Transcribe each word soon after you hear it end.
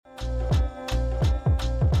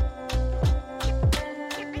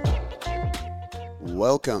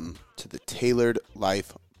welcome to the Tailored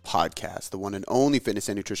Life Podcast, the one and only fitness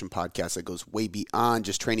and nutrition podcast that goes way beyond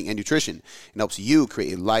just training and nutrition and helps you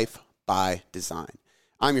create a life by design.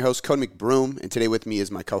 I'm your host, Cody McBroom, and today with me is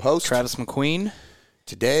my co-host, Travis McQueen.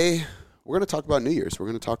 Today, we're going to talk about New Year's. We're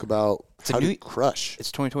going to talk about how to crush.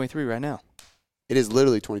 It's 2023 right now. It is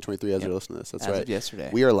literally 2023 as you're listening to this. That's as right. Of yesterday.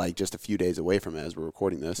 We are like just a few days away from it as we're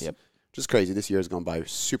recording this. Yep. Just crazy. This year has gone by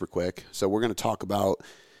super quick. So we're going to talk about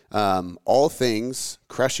all things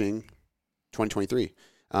crushing 2023.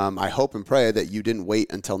 I hope and pray that you didn't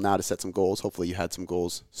wait until now to set some goals. Hopefully you had some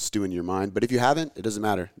goals stew in your mind. But if you haven't, it doesn't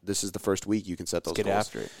matter. This is the first week you can set those goals. Let's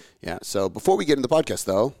get after it. Yeah. So before we get into the podcast,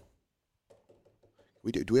 though,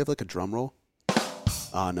 do we have like a drum roll?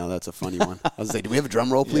 Oh, no, that's a funny one. I was going to say, do we have a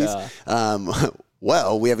drum roll, please? Yeah.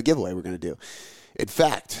 Well, we have a giveaway we're going to do. In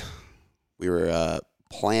fact, we were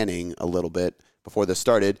planning a little bit before this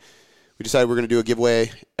started. We decided we're going to do a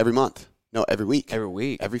giveaway every month. No, every week. Every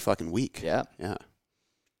week. Every fucking week. Yeah. Yeah.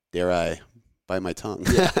 Dare I bite my tongue?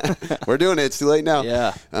 Yeah. We're doing it. It's too late now.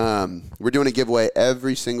 Yeah. We're doing a giveaway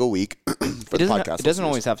every single week for the podcast. It doesn't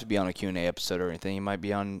always have to be on a Q&A episode or anything.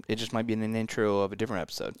 It just might be in an intro of a different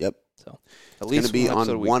episode. Yep. So at least it's going to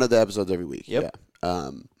be on one of the episodes every week. Yep.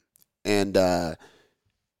 Yeah. And I'm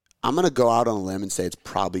going to go out on a limb and say it's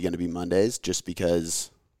probably going to be Mondays just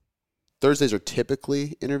because Thursdays are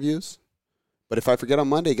typically interviews. But if I forget on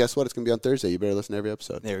Monday, guess what? It's going to be on Thursday. You better listen to every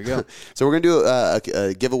episode. There we go. So we're going to do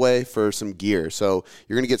a giveaway for some gear. So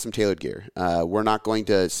you're going to get some tailored gear. We're not going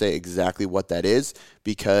to say exactly what that is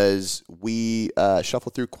because we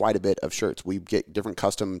shuffle through quite a bit of shirts. We get different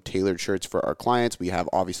custom tailored shirts for our clients. We have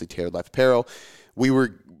obviously Tailored Life apparel. You're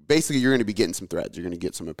going to be getting some threads. You're going to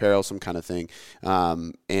get some apparel, some kind of thing.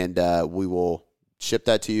 And we will ship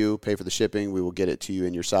that to you, pay for the shipping. We will get it to you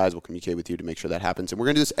in your size. We'll communicate with you to make sure that happens. And we're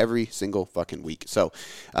going to do this every single fucking week. So,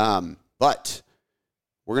 but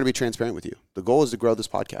we're going to be transparent with you. The goal is to grow this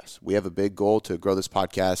podcast. We have a big goal to grow this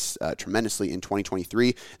podcast tremendously in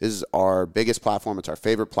 2023. This is our biggest platform. It's our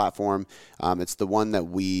favorite platform. It's the one that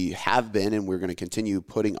we have been, and we're going to continue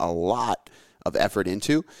putting a lot of effort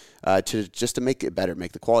into to make it better,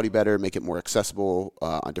 make the quality better, make it more accessible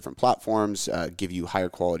on different platforms, give you higher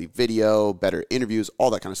quality video, better interviews,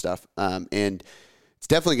 all that kind of stuff. And it's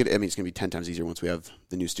definitely good. I mean, it's going to be 10 times easier once we have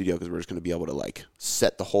the new studio because we're just going to be able to like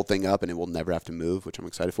set the whole thing up and it will never have to move, which I'm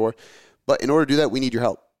excited for. But in order to do that, we need your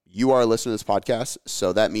help. You are a listener to this podcast,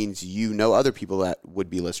 so that means you know other people that would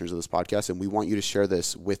be listeners of this podcast, and we want you to share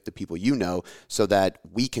this with the people you know so that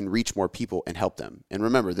we can reach more people and help them. And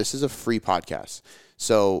remember, this is a free podcast.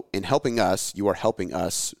 So in helping us, you are helping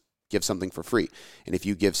us give something for free. And if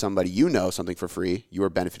you give somebody you know something for free, you are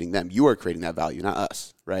benefiting them. You are creating that value, not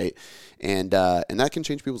us, right? And that can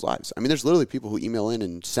change people's lives. I mean, there's literally people who email in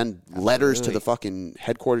and send letters to the fucking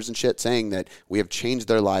headquarters and shit saying that we have changed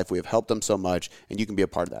their life, we have helped them so much, and you can be a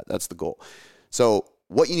part of that. That's the goal. So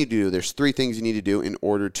what you need to do, there's 3 things you need to do in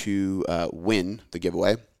order to win the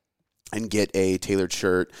giveaway and get a tailored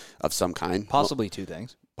shirt of some kind. Possibly 2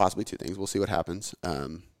 things. Possibly 2 things. We'll see what happens.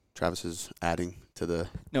 Travis is adding to the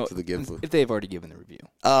give. If they've already given the review.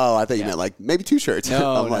 Oh, I thought you meant like maybe 2 shirts.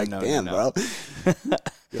 No, I'm like, damn, no. bro.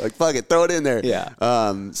 You're like, fuck it, throw it in there. Yeah.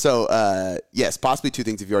 So yes, possibly 2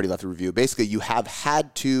 things if you already left a review. Basically, you have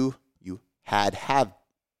had to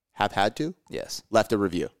Yes. left a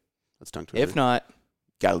review. That's tongue twister. If not,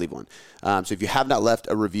 gotta leave one. So if you have not left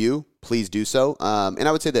a review, please do so. And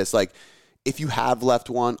I would say this, like, if you have left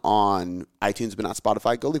one on iTunes but not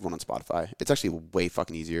Spotify, go leave one on Spotify. It's actually way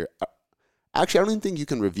fucking easier. Actually, I don't even think you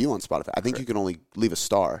can review on Spotify. I think you can only leave a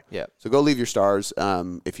star. Yeah. So go leave your stars.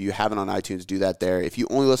 If you haven't on iTunes, do that there. If you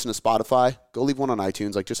only listen to Spotify, go leave one on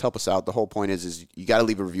iTunes. Like, just help us out. The whole point is you got to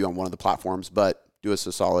leave a review on one of the platforms, but do us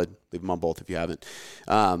a solid. Leave them on both if you haven't.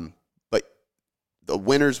 But the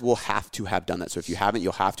winners will have to have done that. So if you haven't,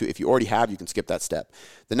 you'll have to. If you already have, you can skip that step.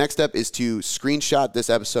 The next step is to screenshot this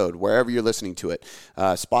episode wherever you're listening to it,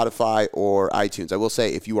 Spotify or iTunes. I will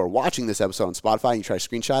say if you are watching this episode on Spotify and you try to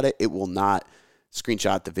screenshot it, it will not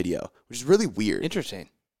screenshot the video, which is really weird. interesting.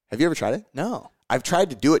 Have you ever tried it? No. I've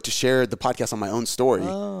tried to do it to share the podcast on my own story.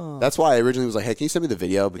 Oh. That's why I originally was like, hey, can you send me the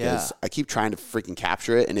video? Because I keep trying to freaking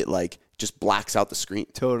capture it and it like just blacks out the screen.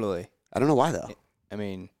 Totally. I don't know why though. I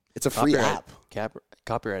mean, It's a free app.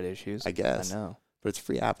 Copyright issues. I guess. I know. But it's a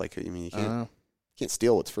free app. Like, I mean, you can't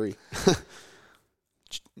steal what's free.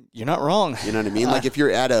 You're not wrong. You know what I mean? Like if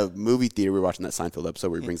you're at a movie theater, we were watching that Seinfeld episode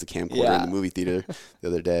where he brings the camcorder in the movie theater the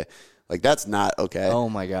other day. Like that's not okay. Oh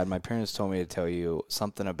my God. My parents told me to tell you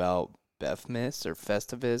something about Bethmas or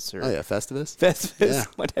Festivus or Festivus. Festivus. Yeah.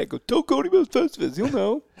 My dad goes, "Tell Cody about Festivus. You'll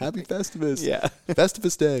know." Happy Festivus. Yeah.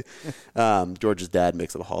 Festivus Day. George's dad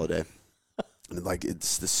makes it a holiday. And like,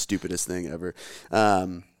 it's the stupidest thing ever.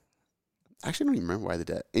 Actually, I don't even remember why they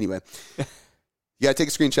did it. Anyway, you got to take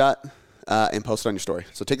a screenshot and post it on your story.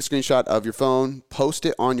 So take a screenshot of your phone, post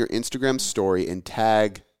it on your Instagram story, and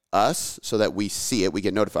tag us so that we see it. We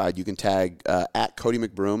get notified. You can tag at Cody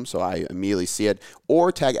McBroom, so I immediately see it,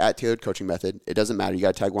 or tag at Tailored Coaching Method. It doesn't matter. You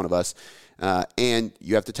got to tag one of us, and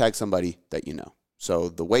you have to tag somebody that you know. So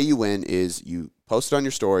the way you win is you post it on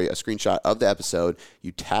your story, a screenshot of the episode,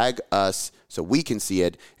 you tag us so we can see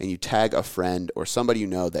it, and you tag a friend or somebody you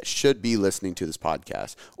know that should be listening to this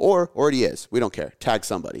podcast, or already is. We don't care. Tag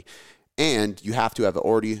somebody. And you have to have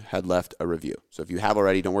already had left a review. So if you have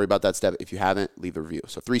already, don't worry about that step. If you haven't, leave a review.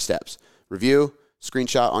 So 3 steps. Review,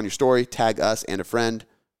 screenshot on your story, tag us and a friend.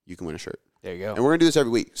 You can win a shirt. There you go. And we're going to do this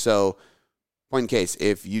every week. So point in case,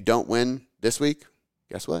 if you don't win this week,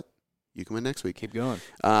 guess what? You can win next week. Keep going.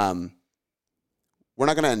 We're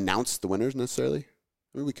not going to announce the winners necessarily.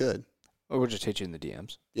 I mean, we could. Or we'll just hit you in the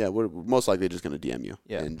DMs. Yeah, we're most likely just going to DM you.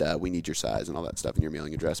 Yeah. And we need your size and all that stuff and your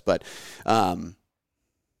mailing address. But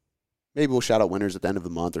maybe we'll shout out winners at the end of the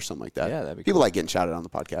month or something like that. Yeah, that'd be People cool. like getting shouted on the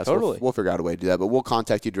podcast. Totally. We'll figure out a way to do that, but we'll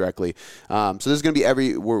contact you directly. So this is going to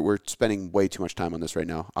be we're spending way too much time on this right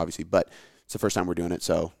now, obviously, but it's the first time we're doing it,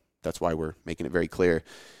 so that's why we're making it very clear.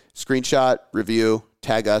 Screenshot, review,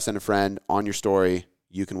 tag us and a friend on your story.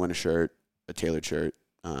 You can win a shirt, a tailored shirt.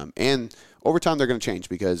 And over time, they're going to change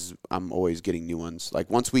because I'm always getting new ones. Like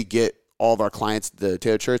once we get all of our clients the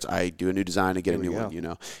tailored shirts, I do a new design and get a new one, you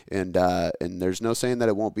know. And there's no saying that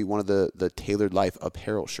it won't be one of the Tailored Life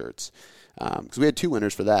apparel shirts. Because we had 2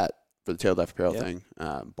 winners for that, for the Tailored Life apparel thing.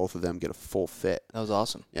 Both of them get a full fit. That was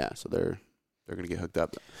awesome. Yeah, so they're going to get hooked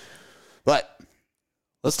up. But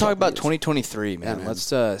let's talk about 2023, man. Yeah, man.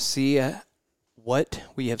 Let's see what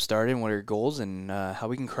we have started and what are your goals and how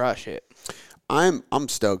we can crush it. I'm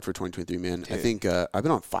stoked for 2023, man. Dude. I think I've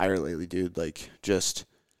been on fire lately, dude. Like just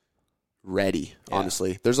ready,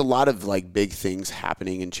 honestly. There's a lot of like big things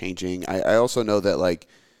happening and changing. I also know that like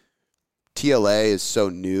TLA is so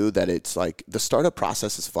new that it's like the startup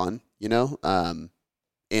process is fun, you know?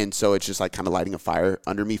 And so it's just like kind of lighting a fire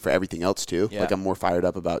under me for everything else too. Yeah. Like I'm more fired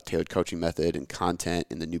up about Tailored Coaching Method and content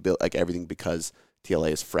and the new build, like everything because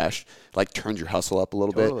TLA is fresh, like turns your hustle up a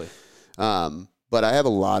little bit. But I have a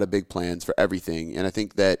lot of big plans for everything. And I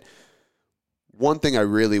think that one thing I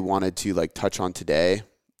really wanted to like touch on today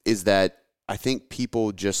is that I think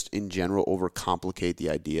people just in general overcomplicate the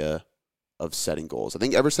idea of setting goals. I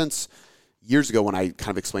think ever since years ago when I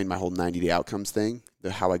kind of explained my whole 90-day outcomes thing,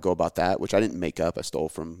 how I go about that, which I didn't make up, I stole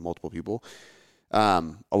from multiple people. A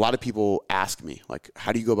lot of people ask me, like,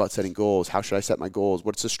 how do you go about setting goals? How should I set my goals?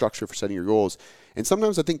 What's the structure for setting your goals? And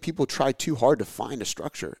sometimes I think people try too hard to find a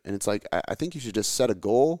structure. And it's like, I think you should just set a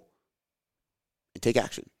goal and take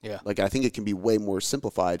action. Yeah. Like, I think it can be way more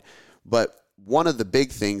simplified. But one of the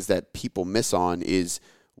big things that people miss on is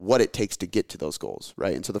what it takes to get to those goals,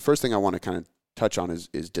 right? And so the first thing I want to kind of touch on is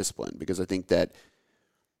discipline, because I think that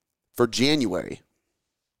for January,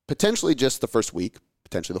 potentially just the first week,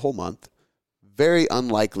 potentially the whole month, very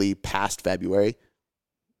unlikely past February,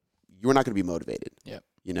 you're not going to be motivated. Yeah.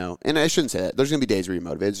 You know, and I shouldn't say that. There's going to be days where you're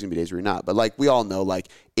motivated. There's going to be days where you're not. But like we all know, like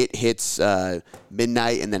it hits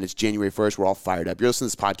midnight and then it's January 1st. We're all fired up. You're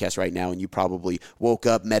listening to this podcast right now and you probably woke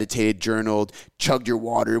up, meditated, journaled, chugged your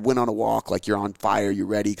water, went on a walk. Like you're on fire. You're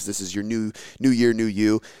ready because this is your new year, new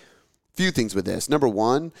you. Few things with this. Number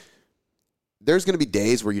one, there's going to be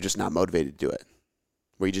days where you're just not motivated to do it,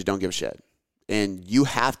 where you just don't give a shit. And you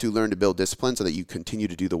have to learn to build discipline so that you continue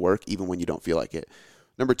to do the work even when you don't feel like it.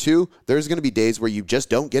 Number two, there's going to be days where you just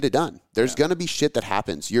don't get it done. There's going to be shit that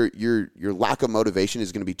happens. Your lack of motivation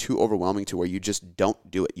is going to be too overwhelming to where you just don't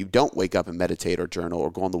do it. You don't wake up and meditate or journal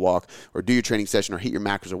or go on the walk or do your training session or hit your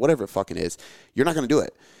macros or whatever it fucking is. You're not going to do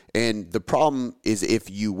it. And the problem is if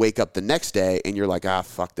you wake up the next day and you're like,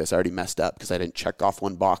 fuck this, I already messed up because I didn't check off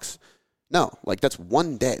one box. No, like that's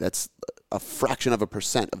one day. That's a fraction of a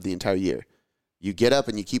percent of the entire year. You get up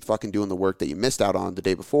and you keep fucking doing the work that you missed out on the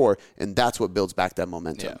day before, and that's what builds back that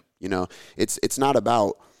momentum. Yeah. You know, it's not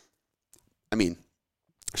about, I mean,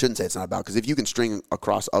 I shouldn't say it's not about, because if you can string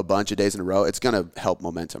across a bunch of days in a row, it's going to help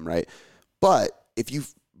momentum, right? But if you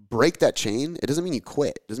break that chain, it doesn't mean you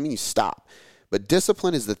quit. It doesn't mean you stop. But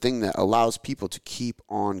discipline is the thing that allows people to keep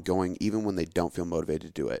on going even when they don't feel motivated to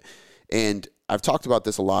do it. And I've talked about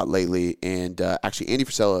this a lot lately, and actually Andy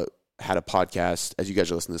Frisella had a podcast, as you guys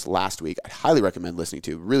are listening to this last week. I highly recommend listening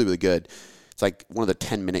to. Really, really good. It's like one of the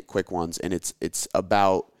 10-minute quick ones, and it's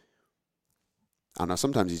about, I don't know,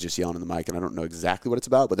 sometimes he's just yelling in the mic, and I don't know exactly what it's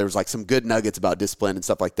about, but there was like some good nuggets about discipline and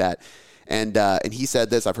stuff like that. And he said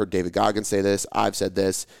this. I've heard David Goggins say this. I've said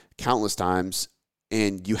this countless times.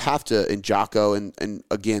 And you have to, and Jocko, and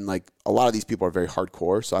again, like a lot of these people are very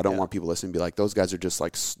hardcore. So I don't want people listening to be like, those guys are just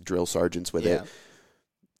like drill sergeants with it.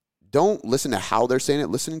 Don't listen to how they're saying it.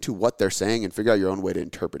 Listen to what they're saying and figure out your own way to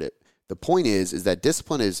interpret it. The point is that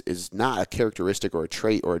discipline is not a characteristic or a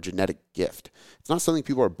trait or a genetic gift. It's not something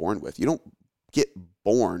people are born with. You don't get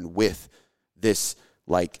born with this,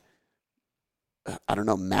 like, I don't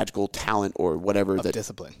know, magical talent or whatever. Of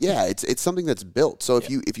discipline. Yeah, it's something that's built. So if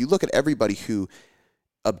you look at everybody who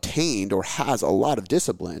obtained or has a lot of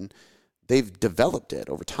discipline, they've developed it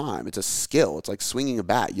over time. It's a skill. It's like swinging a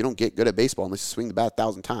bat. You don't get good at baseball unless you swing the bat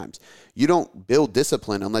 1,000 times. You don't build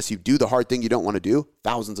discipline unless you do the hard thing you don't want to do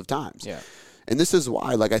thousands of times. Yeah. And this is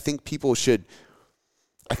why, like, I think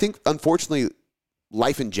unfortunately,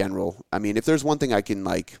 life in general, I mean, if there's one thing I can,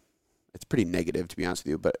 like, it's pretty negative to be honest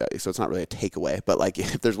with you, but so it's not really a takeaway, but like,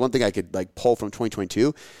 if there's one thing I could like pull from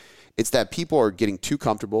 2022, it's that people are getting too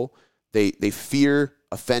comfortable. They fear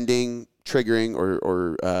offending, triggering,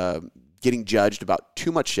 or getting judged about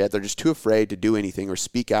too much shit. They're just too afraid to do anything or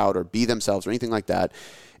speak out or be themselves or anything like that.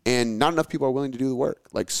 And not enough people are willing to do the work.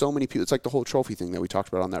 Like so many people, it's like the whole trophy thing that we talked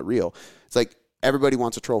about on that reel. It's like everybody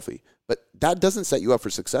wants a trophy, but that doesn't set you up for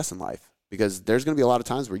success in life, because there's going to be a lot of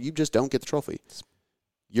times where you just don't get the trophy.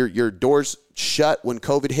 Your doors shut when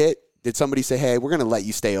COVID hit. Did somebody say, hey, we're going to let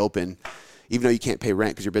you stay open even though you can't pay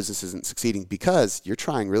rent because your business isn't succeeding because you're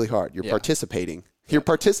trying really hard? You're participating. You're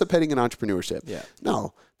participating in entrepreneurship. Yeah.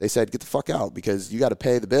 No, they said, get the fuck out because you got to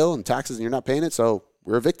pay the bill and taxes and you're not paying it, so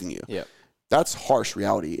we're evicting you. Yeah. That's harsh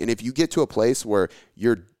reality. And if you get to a place where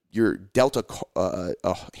you're dealt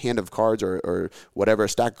a hand of cards or whatever, a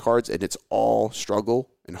stack of cards, and it's all struggle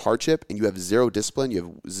and hardship, and you have zero discipline, you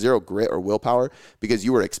have zero grit or willpower because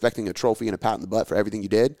you were expecting a trophy and a pat in the butt for everything you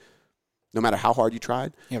did, no matter how hard you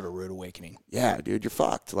tried. You have a rude awakening. Yeah, dude, you're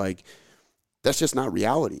fucked. Like, that's just not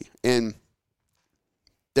reality. And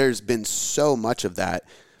there's been so much of that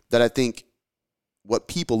I think what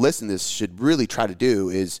people listening to this should really try to do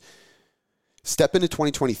is step into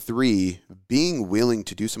 2023 being willing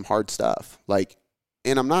to do some hard stuff. Like,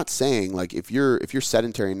 and I'm not saying like if you're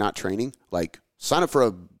sedentary and not training, like sign up for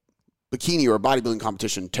a bikini or a bodybuilding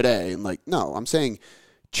competition today. And like, no, I'm saying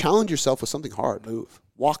challenge yourself with something hard. Move.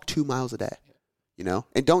 Walk 2 miles a day, you know,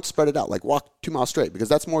 and don't spread it out. Like walk 2 miles straight, because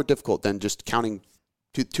that's more difficult than just counting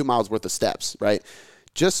 2 miles worth of steps, right?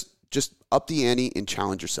 Just up the ante and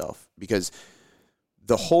challenge yourself, because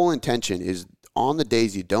the whole intention is on the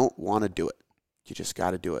days you don't want to do it, you just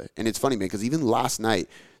got to do it. And it's funny, man, because even last night,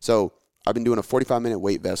 so I've been doing a 45-minute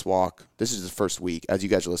weight vest walk. This is the first week. As you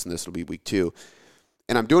guys are listening to this, it'll be week 2.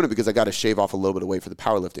 And I'm doing it because I got to shave off a little bit of weight for the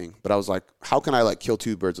powerlifting. But I was like, how can I like kill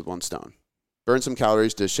 2 birds with 1 stone? Burn some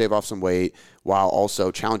calories to shave off some weight while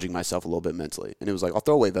also challenging myself a little bit mentally. And it was like, I'll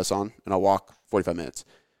throw a weight vest on and I'll walk 45 minutes.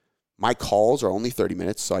 My calls are only 30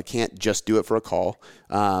 minutes, so I can't just do it for a call.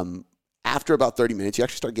 After about 30 minutes, you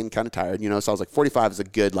actually start getting kind of tired, you know? So I was like, 45 is a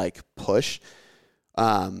good like push.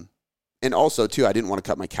 And also, too, I didn't want to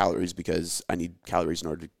cut my calories because I need calories in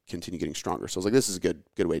order to continue getting stronger. So I was like, this is a good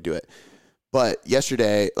way to do it. But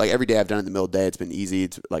yesterday, like every day I've done it in the middle of the day. It's been easy.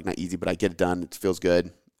 It's like not easy, but I get it done. It feels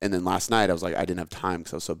good. And then last night I was like, I didn't have time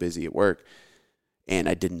because I was so busy at work. And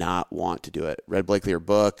I did not want to do it. Read Blakely her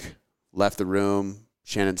book, left the room.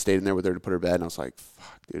 Shannon stayed in there with her to put her to bed. And I was like,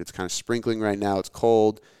 fuck, dude, it's kind of sprinkling right now. It's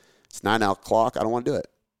cold. It's 9 o'clock. I don't want to do it.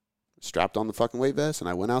 Strapped on the fucking weight vest and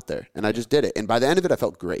I went out there and I just did it. And by the end of it, I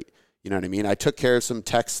felt great. You know what I mean? I took care of some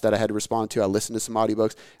texts that I had to respond to. I listened to some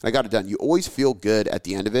audiobooks and I got it done. You always feel good at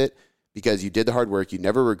the end of it because you did the hard work. You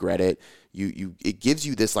never regret it. It gives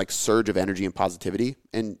you this like surge of energy and positivity,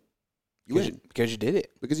 and you win. Because you did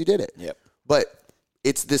it. Because you did it. Yep. But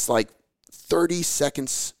it's this like 30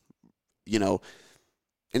 seconds, you know,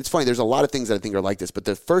 and it's funny, there's a lot of things that I think are like this, but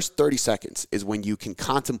the first 30 seconds is when you can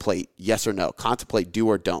contemplate yes or no, contemplate do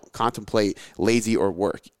or don't, contemplate lazy or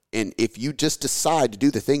work. And if you just decide to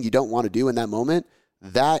do the thing you don't want to do in that moment,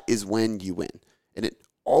 that is when you win. And it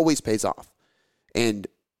always pays off. And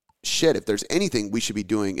shit, if there's anything we should be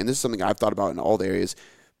doing, and this is something I've thought about in all the areas,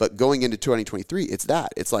 but going into 2023, it's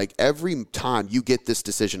that. It's like every time you get this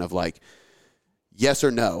decision of like, yes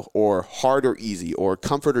or no, or hard or easy, or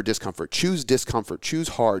comfort or discomfort, choose discomfort, choose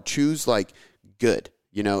hard, choose like good,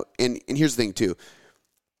 you know? And here's the thing too.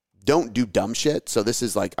 Don't do dumb shit. So this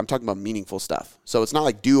is like, I'm talking about meaningful stuff. So it's not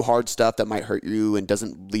like do hard stuff that might hurt you and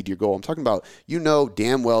doesn't lead to your goal. I'm talking about, you know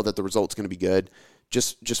damn well that the result's going to be good.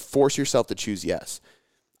 Just force yourself to choose yes.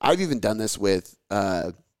 I've even done this with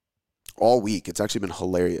all week. It's actually been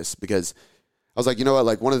hilarious because I was like, you know what?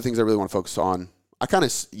 Like one of the things I really want to focus on, I kind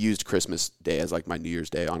of used Christmas Day as like my New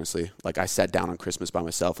Year's Day, honestly. Like I sat down on Christmas by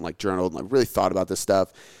myself and like journaled and like really thought about this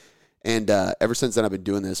stuff. And ever since then, I've been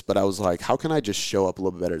doing this. But I was like, how can I just show up a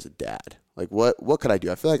little bit better as a dad? Like, what could I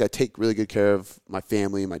do? I feel like I take really good care of my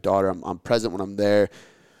family, my daughter. I'm present when I'm there.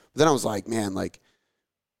 But then I was like, man, like,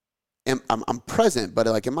 I'm present, but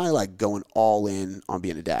like, am I like going all in on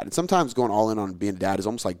being a dad? And sometimes going all in on being a dad is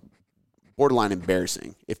almost like borderline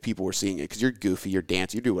embarrassing if people were seeing it, because you're goofy, you're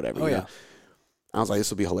dancing, you do whatever. Oh, you yeah. know? I was like, this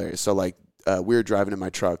will be hilarious. So like, we were driving in my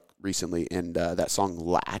truck recently, and that song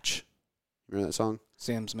Latch. Remember that song?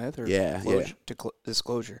 Sam Smith or Yeah.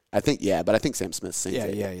 Disclosure? I think Sam Smith sings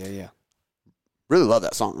it. Yeah. Really love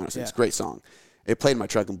that song, honestly. Yeah. It's a great song. It played in my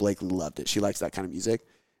truck, and Blakely loved it. She likes that kind of music.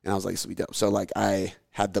 And I was like, this will be dope. So, like, I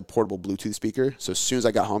had the portable Bluetooth speaker. So, as soon as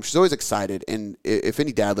I got home, she's always excited. And if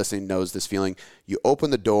any dad listening knows this feeling, you open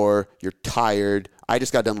the door, you're tired. I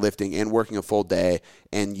just got done lifting and working a full day.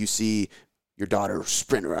 And you see your daughter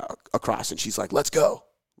sprint across, and she's like, let's go.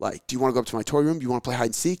 Like, do you want to go up to my toy room? Do you want to play hide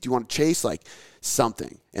and seek? Do you want to chase? Like,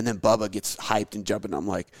 something. And then Bubba gets hyped and jumping. I'm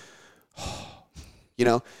like, oh. You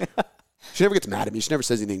know? She never gets mad at me. She never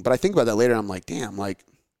says anything. But I think about that later. And I'm like, damn, like,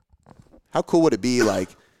 how cool would it be, like,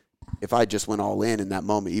 if I just went all in that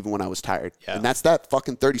moment, even when I was tired? Yeah. And that's that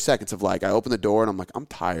fucking 30 seconds of, like, I open the door and I'm like, I'm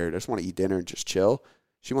tired. I just want to eat dinner and just chill.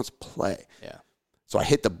 She wants to play. Yeah. So I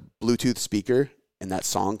hit the Bluetooth speaker and that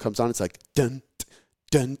song comes on. It's like, dun,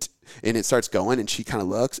 dun, and it starts going, and she kind of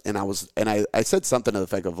looks, and I said something to the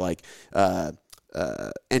effect of, like,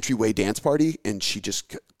 entryway dance party, and she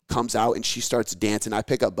just comes out and she starts dancing. I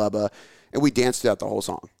pick up Bubba, and we dance throughout the whole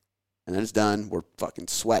song. And then it's done. We're fucking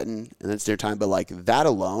sweating, and then it's dinner time. But like that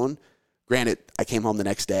alone, granted, I came home the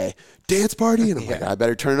next day, dance party, and I'm like, I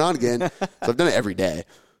better turn it on again. So I've done it every day.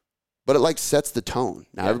 But it like sets the tone.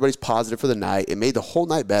 Now everybody's positive for the night. It made the whole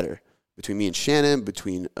night better between me and Shannon,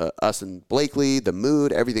 between us and Blakely, the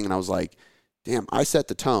mood, everything. And I was like, damn, I set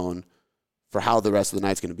the tone for how the rest of the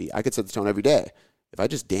night's going to be. I could set the tone every day. If I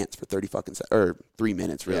just dance for 30 fucking or 3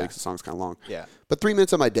 minutes, really, because the song's kind of long. Yeah. But 3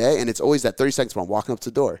 minutes of my day, and it's always that 30 seconds when I'm walking up to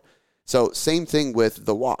the door. So same thing with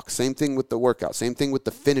the walk, same thing with the workout, same thing with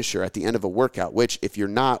the finisher at the end of a workout, which if you're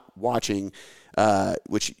not watching,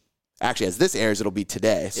 which actually as this airs, it'll be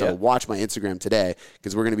today. So watch my Instagram today,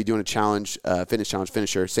 because we're going to be doing a challenge, fitness challenge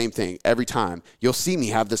finisher. Same thing every time. You'll see me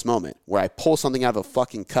have this moment where I pull something out of a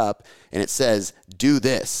fucking cup and it says, do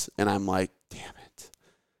this. And I'm like, damn it.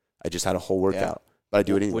 I just had a whole workout, but I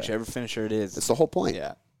do it anyway. Whichever finisher it is. That's the whole point.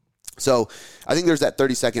 Yeah. So I think there's that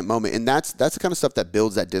 30-second moment, and that's the kind of stuff that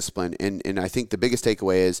builds that discipline. And I think the biggest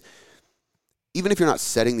takeaway is, even if you're not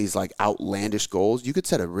setting these like outlandish goals, you could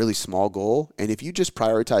set a really small goal. And if you just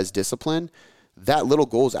prioritize discipline, that little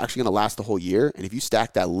goal is actually going to last the whole year. And if you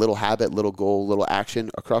stack that little habit, little goal, little action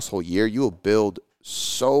across the whole year, you will build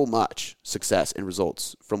so much success and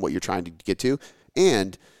results from what you're trying to get to.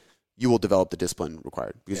 And you will develop the discipline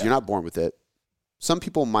required, because you're not born with it. Some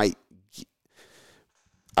people might,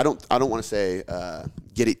 I don't want to say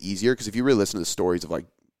get it easier, because if you really listen to the stories of like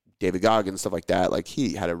David Goggins and stuff like that, like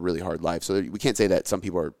he had a really hard life. So we can't say that some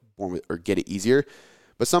people are born with or get it easier,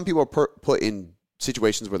 but some people are put in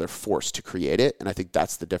situations where they're forced to create it. And I think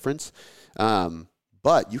that's the difference.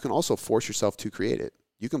 But you can also force yourself to create it.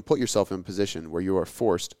 You can put yourself in a position where you are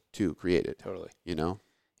forced to create it. Totally. You know?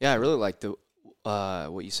 Yeah, I really like the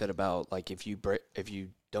what you said about like if you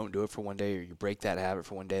don't do it for one day, or you break that habit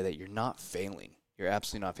for one day, that you're not failing. You're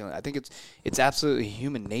absolutely not failing. I think it's absolutely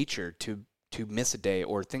human nature to miss a day,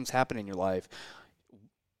 or things happen in your life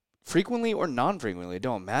frequently or non-frequently. It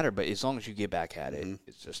don't matter, but as long as you get back at it,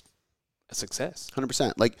 it's just a success.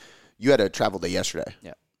 100%. Like you had a travel day yesterday.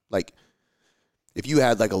 Yeah. Like if you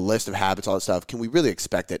had like a list of habits, all that stuff, can we really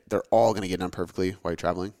expect that they're all going to get done perfectly while you're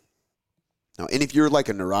traveling? No. And if you're like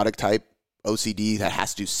a neurotic type, OCD that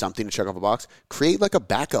has to do something to check off a box, create like a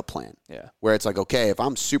backup plan. Yeah. Where it's like, okay, if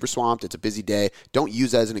I'm super swamped, it's a busy day, don't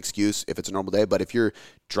use that as an excuse if it's a normal day. But if you're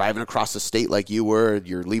driving across the state like you were,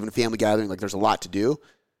 you're leaving a family gathering, like there's a lot to do,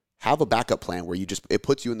 have a backup plan where it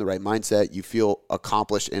puts you in the right mindset. You feel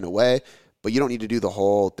accomplished in a way, but you don't need to do the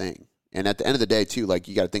whole thing. And at the end of the day too, like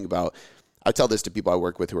you got to think about, I tell this to people I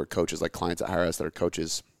work with who are coaches, like clients that hire us that are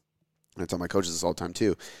coaches. And I tell my coaches this all the time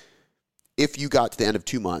too. If you got to the end of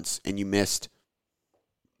 2 months and you missed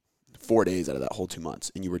 4 days out of that whole 2 months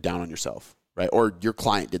and you were down on yourself, right? Or your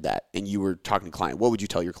client did that and you were talking to the client, what would you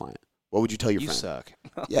tell your client? What would you tell your friend? You suck.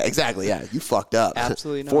 Yeah, exactly. Yeah, you fucked up.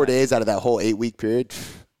 Absolutely not. 4 days out of that whole 8-week period,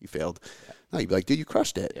 you failed. Yeah. No, you'd be like, dude, you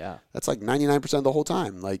crushed it. Yeah. That's like 99% of the whole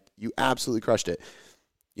time. Like you absolutely crushed it.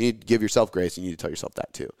 You need to give yourself grace. And you need to tell yourself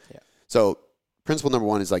that too. Yeah. So principle number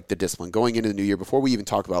one is like the discipline. Going into the new year, before we even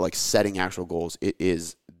talk about like setting actual goals, it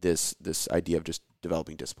is this idea of just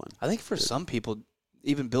developing discipline. I think for some people,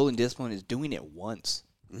 even building discipline is doing it once.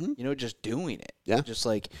 Mm-hmm. Just doing it. Yeah. Just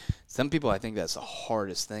like some people, I think that's the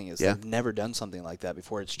hardest thing is they've never done something like that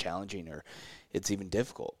before. It's challenging or it's even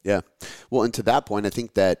difficult. Yeah. Well, and to that point, I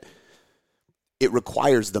think that it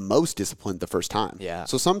requires the most discipline the first time. Yeah.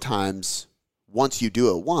 So sometimes once you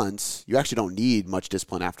do it once, you actually don't need much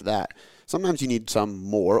discipline after that. Sometimes you need some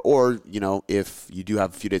more, or, you know, if you do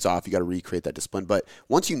have a few days off, you got to recreate that discipline. But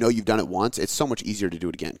once you know you've done it once, it's so much easier to do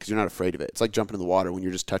it again because you're not afraid of it. It's like jumping in the water when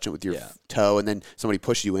you're just touching it with your toe and then somebody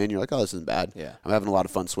pushes you in. You're like, oh, this isn't bad. Yeah. I'm having a lot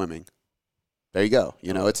of fun swimming. There you go.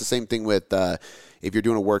 You know, it's the same thing with if you're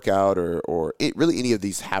doing a workout or really any of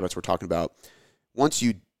these habits we're talking about. Once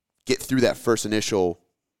you get through that first initial,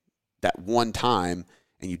 that one time,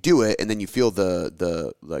 and you do it, and then you feel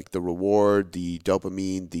the reward, the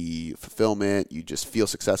dopamine, the fulfillment. You just feel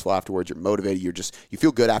successful afterwards. You're motivated. You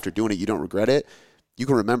feel good after doing it. You don't regret it. You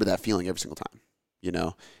can remember that feeling every single time, you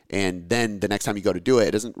know. And then the next time you go to do it,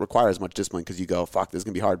 it doesn't require as much discipline because you go, "Fuck, this is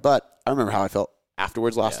gonna be hard." But I remember how I felt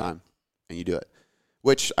afterwards last time, and you do it.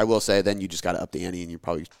 Which I will say, then you just got to up the ante, and you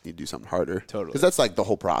probably need to do something harder. Totally, because that's like the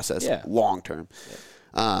whole process, long term.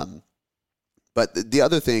 Yeah. But the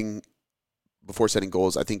other thing before setting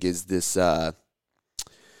goals, I think, is this.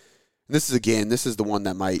 This is the one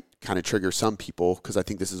that might kind of trigger some people because I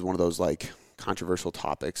think this is one of those like controversial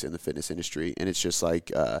topics in the fitness industry, and it's just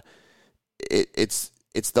like it's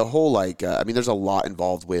the whole like I mean, there's a lot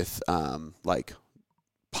involved with like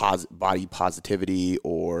body positivity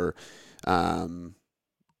or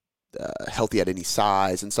healthy at any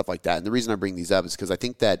size and stuff like that. And the reason I bring these up is because I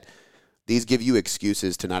think that these give you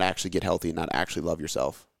excuses to not actually get healthy and not actually love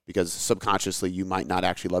yourself. Because subconsciously you might not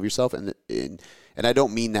actually love yourself, and I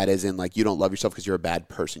don't mean that as in like you don't love yourself because you're a bad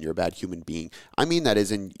person, you're a bad human being. I mean that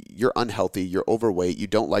as in you're unhealthy, you're overweight, you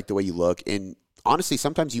don't like the way you look, and honestly,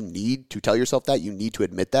 sometimes you need to tell yourself that, you need to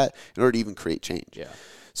admit that in order to even create change. Yeah.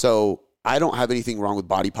 So I don't have anything wrong with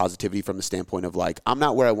body positivity from the standpoint of like I'm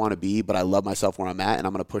not where I want to be, but I love myself where I'm at, and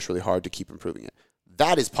I'm going to push really hard to keep improving it.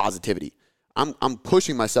 That is positivity. I'm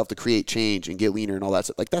pushing myself to create change and get leaner and all that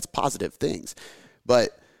stuff. Like that's positive things,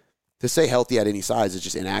 but to say healthy at any size is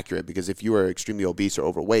just inaccurate because if you are extremely obese or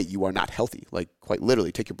overweight, you are not healthy. Like quite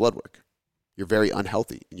literally, take your blood work. You're very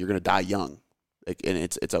unhealthy and you're going to die young. Like, and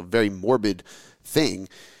it's a very morbid thing,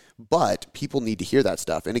 but people need to hear that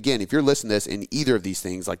stuff. And again, if you're listening to this in either of these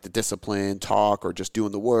things, like the discipline, talk, or just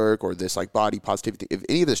doing the work, or this like body positivity, if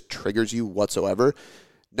any of this triggers you whatsoever,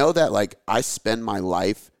 know that like I spend my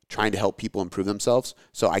life trying to help people improve themselves.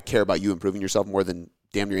 So I care about you improving yourself more than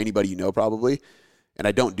damn near anybody you know probably. And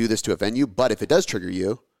I don't do this to offend you, but if it does trigger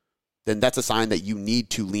you, then that's a sign that you need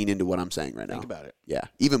to lean into what I'm saying right now. Think about it. Yeah,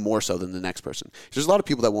 even more so than the next person. There's a lot of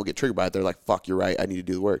people that won't get triggered by it. They're like, fuck, you're right. I need to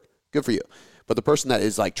do the work. Good for you. But the person that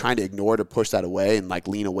is like trying to ignore it or push that away and like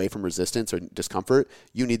lean away from resistance or discomfort,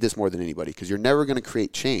 you need this more than anybody because you're never going to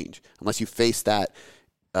create change unless you face that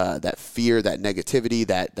that fear, that negativity,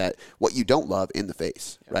 that what you don't love in the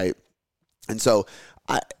face, right? And so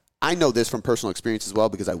I know this from personal experience as well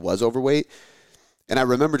because I was overweight. And I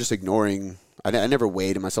remember just ignoring. I never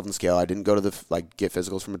weighed myself on the scale. I didn't go to get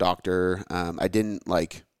physicals from a doctor. I didn't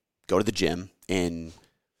like go to the gym. And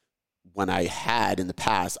when I had in the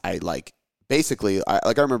past, I like basically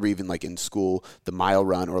I remember even like in school the mile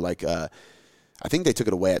run or like I think they took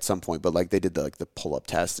it away at some point, but like they did the pull up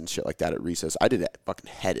test and shit like that at recess. I did it fucking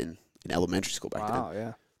head in elementary school back then. Wow,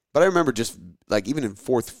 yeah. But I remember just like even in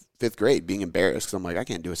 4th, 5th grade being embarrassed because I'm like I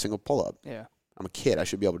can't do a single pull up. Yeah. I'm a kid. I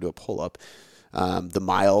should be able to do a pull up. The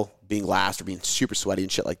mile being last or being super sweaty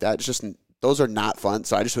and shit like that. It's just, those are not fun.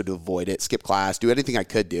 So I just had to avoid it, skip class, do anything I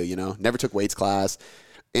could do, you know, never took weights class.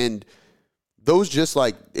 And those just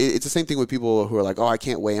like, it's the same thing with people who are like, oh, I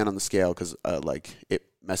can't weigh in on the scale because like it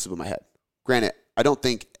messes with my head. Granted, I don't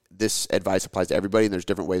think this advice applies to everybody and there's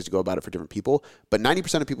different ways to go about it for different people. But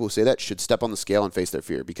 90% of people who say that should step on the scale and face their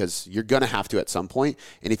fear because you're going to have to at some point.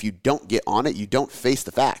 And if you don't get on it, you don't face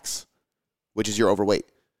the facts, which is you're overweight.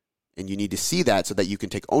 And you need to see that so that you can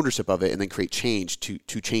take ownership of it and then create change to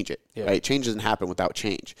change it, right? Change doesn't happen without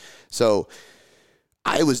change. So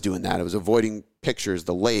I was doing that. I was avoiding pictures,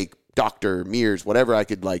 the lake, doctor, mirrors, whatever I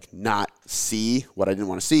could like not see what I didn't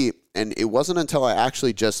want to see. And it wasn't until I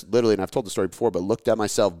actually just literally, and I've told the story before, but looked at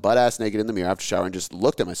myself butt ass naked in the mirror after shower and just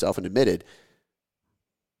looked at myself and admitted,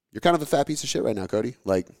 you're kind of a fat piece of shit right now, Cody.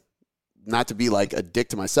 Like, not to be like a dick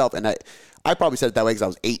to myself. And I probably said it that way because I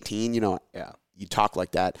was 18, you know, you talk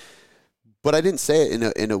like that. But I didn't say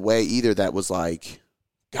it in a way either that was like,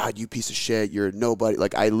 God, you piece of shit, you're nobody.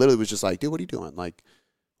 Like I literally was just like, dude, what are you doing? Like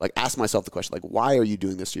ask myself the question, like, why are you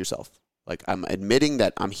doing this to yourself? Like I'm admitting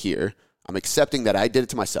that I'm here. I'm accepting that I did it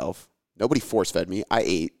to myself. Nobody force fed me. I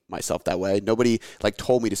ate myself that way. Nobody like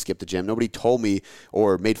told me to skip the gym. Nobody told me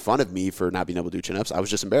or made fun of me for not being able to do chin-ups. I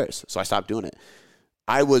was just embarrassed. So I stopped doing it.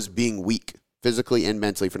 I was being weak physically and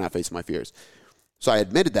mentally for not facing my fears. So I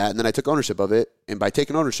admitted that, and then I took ownership of it. And by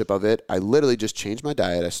taking ownership of it, I literally just changed my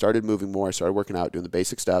diet. I started moving more. I started working out, doing the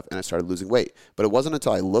basic stuff, and I started losing weight. But it wasn't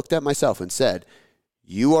until I looked at myself and said,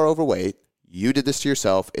 you are overweight. You did this to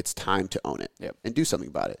yourself. It's time to own it and do something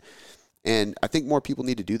about it. And I think more people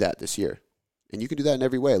need to do that this year. And you can do that in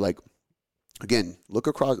every way. Like, again, look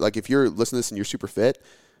across. Like, if you're listening to this and you're super fit,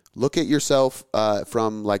 look at yourself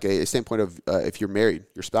from like a standpoint of if you're married,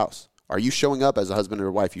 your spouse. Are you showing up as a husband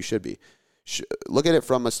or wife? You should be. Look at it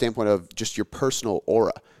from a standpoint of just your personal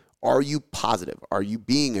aura. Are you positive? Are you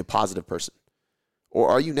being a positive person? Or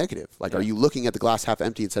are you negative? Like, are you looking at the glass half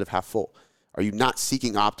empty instead of half full? Are you not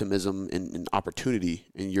seeking optimism and opportunity,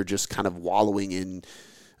 and you're just kind of wallowing in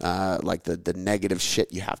like the negative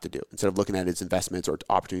shit you have to do instead of looking at it as investments or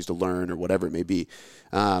opportunities to learn or whatever it may be?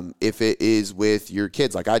 If it is with your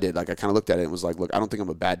kids, like I did, like I kind of looked at it and was like, look, I don't think I'm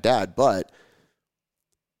a bad dad, but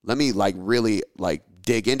let me like really like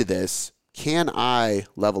dig into this. Can I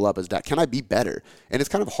level up as dad? Can I be better? And it's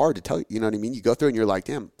kind of hard to tell you, you know what I mean? You go through and you're like,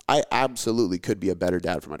 damn, I absolutely could be a better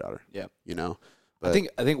dad for my daughter. Yeah. You know? But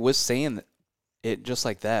I think with saying it just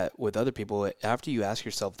like that with other people, after you ask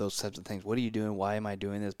yourself those types of things, what are you doing? Why am I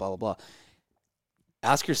doing this? Blah, blah, blah.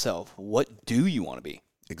 Ask yourself, what do you want to be?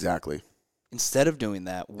 Exactly. Instead of doing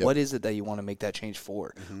that, what is it that you want to make that change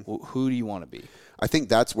for? Mm-hmm. Who do you want to be? I think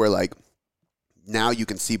that's where like now you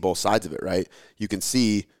can see both sides of it, right? You can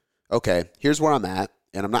see, okay, here's where I'm at,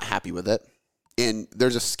 and I'm not happy with it. And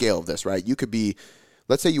there's a scale of this, right? You could be,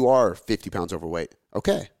 let's say you are 50 pounds overweight.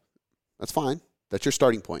 Okay, that's fine. That's your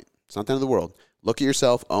starting point. It's not the end of the world. Look at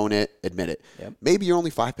yourself, own it, admit it. Yep. Maybe you're only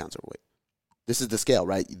 5 pounds overweight. This is the scale,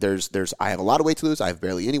 right? I have a lot of weight to lose. I have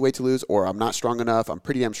barely any weight to lose, or I'm not strong enough. I'm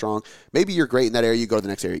pretty damn strong. Maybe you're great in that area. You go to the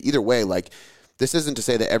next area. Either way, like, this isn't to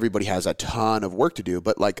say that everybody has a ton of work to do,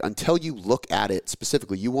 but like until you look at it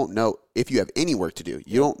specifically, you won't know if you have any work to do.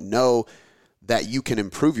 You don't know that you can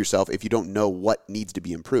improve yourself if you don't know what needs to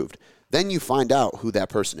be improved. Then you find out who that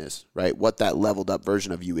person is, right? What that leveled up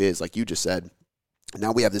version of you is, like you just said.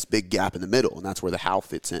 Now we have this big gap in the middle, and that's where the how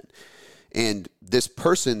fits in. And this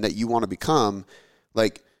person that you want to become,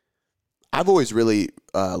 like, I've always really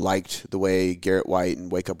liked the way Garrett White and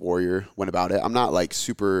Wake Up Warrior went about it. I'm not like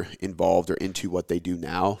super involved or into what they do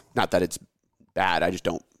now. Not that it's bad. I just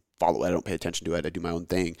don't follow it. I don't pay attention to it. I do my own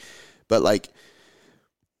thing. But like,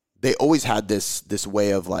 they always had this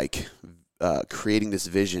way of like creating this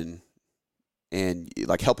vision and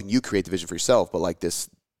like helping you create the vision for yourself, but like this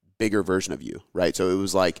bigger version of you, right? So it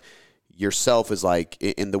was like yourself is like,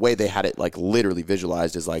 in the way they had it like literally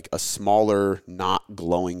visualized, is like a smaller, not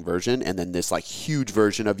glowing version, and then this like huge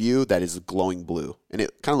version of you that is glowing blue. And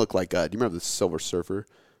it kind of looked like, do you remember the Silver Surfer?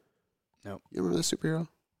 No. You remember the superhero?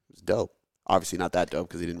 It was dope. Obviously not that dope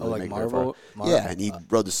because he didn't really like make Marvel. it Yeah, and he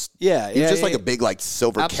rode this. Yeah, he was just like a big like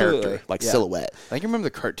silver character, like silhouette. I can remember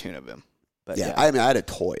the cartoon of him. But yeah, I mean, I had a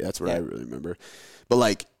toy. That's what I really remember. But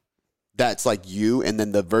like, that's like you, and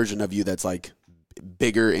then the version of you that's like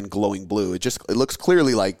bigger and glowing blue. It looks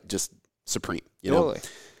clearly like just supreme, you know?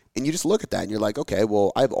 And you just look at that and you're like, okay,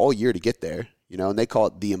 well, I have all year to get there, you know? And they call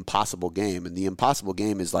it the impossible game. And the impossible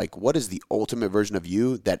game is like, what is the ultimate version of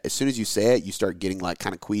you that as soon as you say it, you start getting like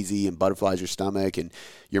kind of queasy and butterflies your stomach, and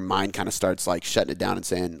your mind kind of starts like shutting it down and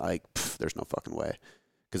saying like, there's no fucking way,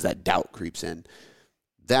 because that doubt creeps in.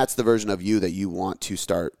 That's the version of you that you want to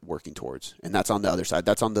start working towards. And that's on the other side.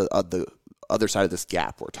 That's on the other side of this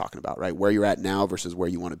gap we're talking about, right? Where you're at now versus where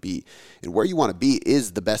you want to be. And where you want to be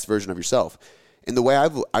is the best version of yourself. And the way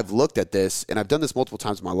I've looked at this, and I've done this multiple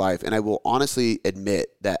times in my life, and I will honestly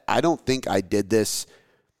admit that I don't think I did this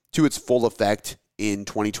to its full effect in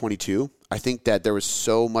 2022. I think that there was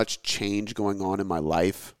so much change going on in my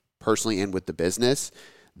life, personally and with the business,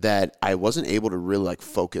 that I wasn't able to really like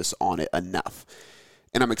focus on it enough.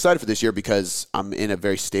 And I'm excited for this year because I'm in a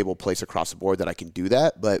very stable place across the board that I can do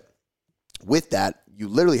that. But with that, you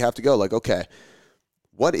literally have to go like, okay,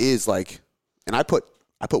 what is like, and I put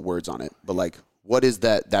words on it, but like, what is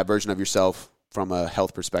that version of yourself from a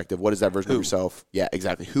health perspective? What is that version of yourself? Yeah,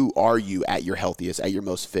 exactly. Who are you at your healthiest, at your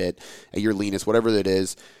most fit, at your leanest, whatever it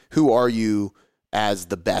is? Who are you as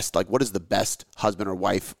the best? Like, what is the best husband or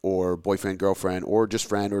wife or boyfriend, girlfriend, or just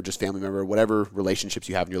friend or just family member, whatever relationships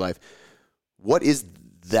you have in your life? What is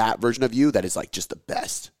that version of you that is like just the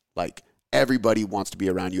best? Like, everybody wants to be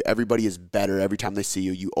around you. Everybody is better every time they see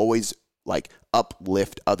you. You always like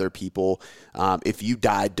uplift other people. If you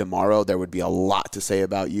died tomorrow, there would be a lot to say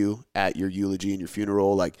about you at your eulogy and your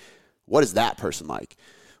funeral. Like, what is that person like?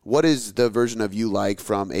 what is the version of you like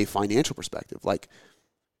from a financial perspective? Like,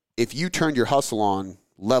 if you turned your hustle on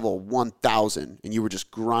level 1,000 and you were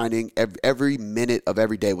just grinding, every minute of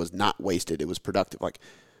every day was not wasted. It was productive. Like,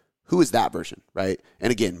 who is that version, right?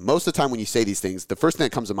 And again, most of the time when you say these things, the first thing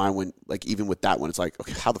that comes to mind when, like, even with that one, it's like,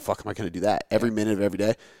 okay, how the fuck am I going to do that every minute of every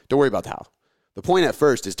day? Don't worry about the how. The point at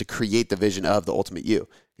first is to create the vision of the ultimate you,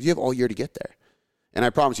 because you have all year to get there. And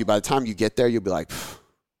I promise you, by the time you get there, you'll be like,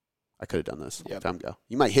 I could have done this a long time ago.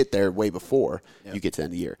 You might hit there way before you get to the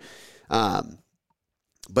end of the year.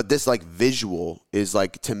 But this, like, visual is,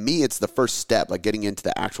 like, to me, it's the first step, like getting into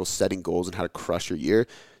the actual setting goals and how to crush your year.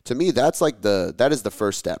 To me, that's like that is the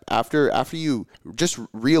first step. After you just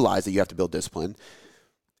realize that you have to build discipline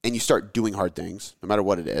and you start doing hard things, no matter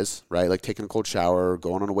what it is, right? Like taking a cold shower,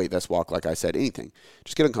 going on a weight vest walk, like I said, anything.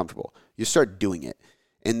 Just get uncomfortable. You start doing it.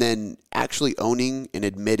 And then actually owning and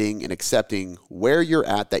admitting and accepting where you're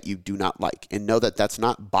at that you do not like. And know that that's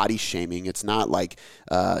not body shaming. It's not like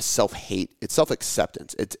self-hate. It's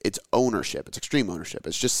self-acceptance. It's ownership. It's extreme ownership.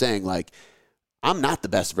 It's just saying, like, I'm not the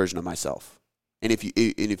best version of myself. And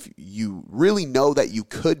if you really know that you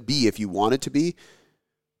could be if you wanted to be,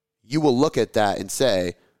 you will look at that and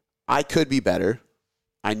say, I could be better.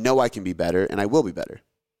 I know I can be better, and I will be better.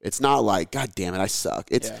 It's not like, God damn it, I suck.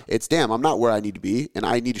 It's damn, I'm not where I need to be, and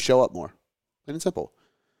I need to show up more. Plain and simple.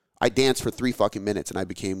 I danced for 3 fucking minutes, and I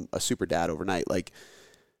became a super dad overnight. Like,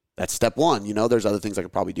 that's step one. You know, there's other things I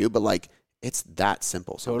could probably do, but, like, it's that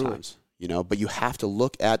simple sometimes. Totally. You know, but you have to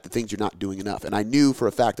look at the things you're not doing enough. And I knew for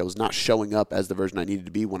a fact I was not showing up as the version I needed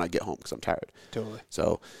to be when I get home because I'm tired. Totally.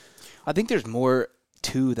 So I think there's more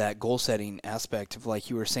to that goal setting aspect of,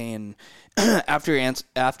 like you were saying, after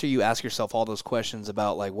you ask yourself all those questions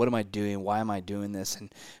about, like, what am I doing? Why am I doing this?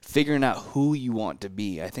 And figuring out who you want to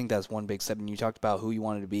be. I think that's one big step. And you talked about who you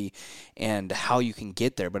wanted to be and how you can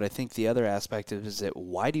get there. But I think the other aspect is that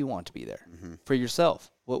why do you want to be there for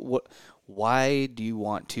yourself? Why do you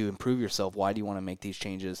want to improve yourself? Why do you want to make these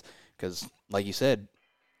changes? Because, like you said,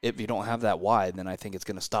 if you don't have that why, then I think it's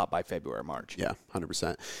going to stop by February, March. Yeah,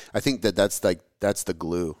 100%. I think that's the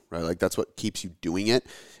glue, right? Like, that's what keeps you doing it.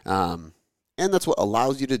 And that's what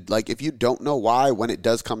allows you to, like, if you don't know why, when it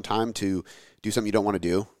does come time to do something you don't want to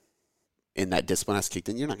do, and that discipline has kicked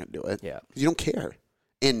in, you're not going to do it. Yeah. Because you don't care.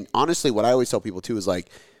 And honestly, what I always tell people too is, like,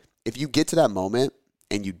 if you get to that moment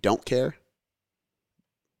and you don't care,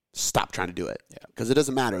 stop trying to do it. Yeah. Because it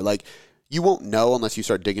doesn't matter. Like, you won't know unless you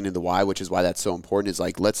start digging into the why, which is why that's so important. Is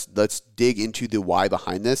like, let's dig into the why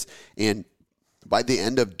behind this. And by the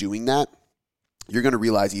end of doing that, you're going to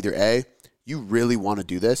realize either A, you really want to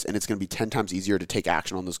do this, and it's going to be 10 times easier to take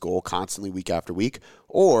action on this goal constantly week after week,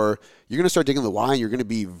 or you're going to start digging the why and you're going to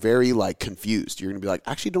be very, like, confused. You're going to be like,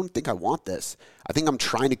 I actually don't think I want this. I think I'm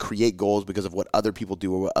trying to create goals because of what other people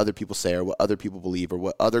do or what other people say or what other people believe or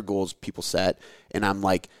what other goals people set, and I'm,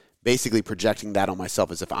 like, basically projecting that on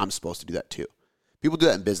myself as if I'm supposed to do that too. People do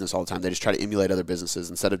that in business all the time. They just try to emulate other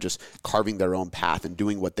businesses instead of just carving their own path and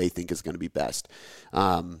doing what they think is going to be best.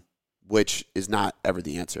 Which is not ever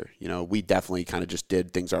the answer. You know, we definitely kind of just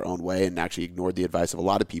did things our own way and actually ignored the advice of a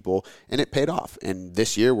lot of people, and it paid off. And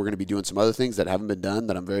this year we're going to be doing some other things that haven't been done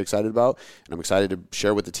that I'm very excited about, and I'm excited to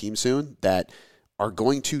share with the team soon that are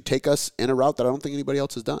going to take us in a route that I don't think anybody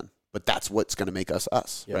else has done. But that's what's going to make us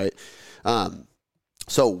us, right?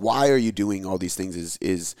 So why are you doing all these things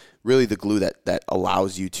is really the glue that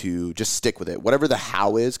allows you to just stick with it. Whatever the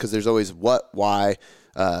how is, because there's always what, why,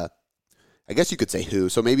 I guess you could say who.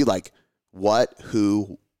 So maybe like what,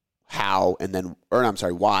 who, how, and then, or I'm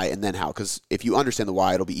sorry, why, and then how. Because if you understand the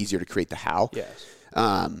why, it'll be easier to create the how. Yes.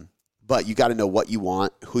 But you got to know what you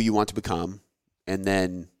want, who you want to become, and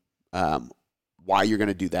then why you're going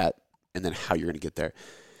to do that, and then how you're going to get there.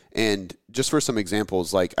 And just for some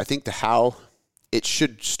examples, like I think the how, it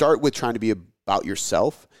should start with trying to be about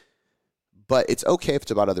yourself, but it's okay if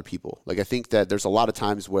it's about other people. Like I think that there's a lot of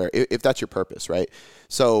times where if that's your purpose, right?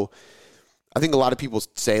 So I think a lot of people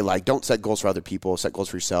say like, don't set goals for other people, set goals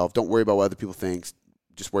for yourself. Don't worry about what other people think.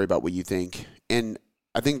 Just worry about what you think. And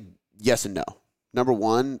I think yes and no. Number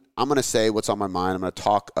one, I'm going to say what's on my mind. I'm going to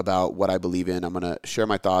talk about what I believe in. I'm going to share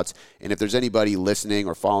my thoughts. And if there's anybody listening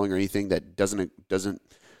or following or anything that doesn't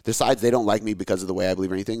decides they don't like me because of the way I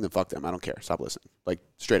believe or anything, then fuck them. I don't care. Stop listening. Like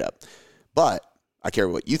straight up. But I care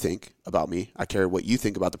what you think about me. I care what you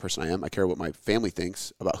think about the person I am. I care what my family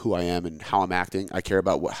thinks about who I am and how I'm acting. I care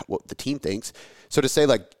about what the team thinks. So to say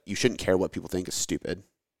like you shouldn't care what people think is stupid.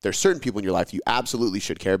 There's certain people in your life you absolutely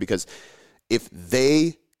should care, because if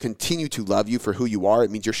they continue to love you for who you are, it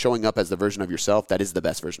means you're showing up as the version of yourself that is the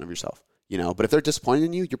best version of yourself. You know, but if they're disappointed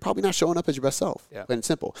in you, you're probably not showing up as your best self. Yeah. Plain and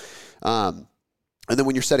simple. And then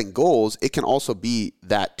when you're setting goals, it can also be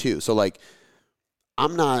that too. So like,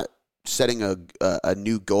 I'm not setting a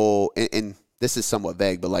new goal, and this is somewhat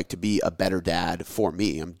vague, but like to be a better dad for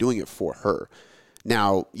me. I'm doing it for her.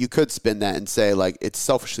 Now, you could spin that and say like, it's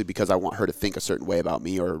selfishly because I want her to think a certain way about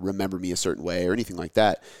me or remember me a certain way or anything like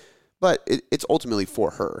that. But it's ultimately for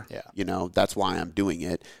her. Yeah. You know, that's why I'm doing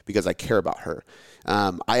it, because I care about her.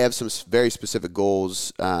 I have some very specific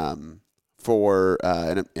goals for,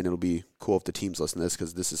 and it'll be cool if the teams listen to this,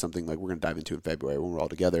 because this is something like we're going to dive into in February when we're all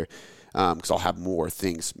together, because I'll have more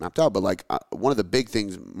things mapped out. But like one of the big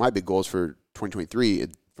things, my big goals for 2023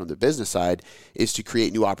 from the business side is to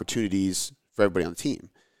create new opportunities for everybody on the team.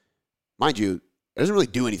 Mind you, it doesn't really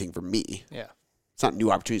do anything for me. Yeah. It's not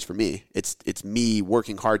new opportunities for me. It's me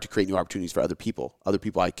working hard to create new opportunities for other people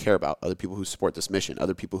I care about, other people who support this mission,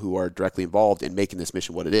 other people who are directly involved in making this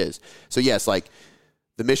mission what it is. So yes, like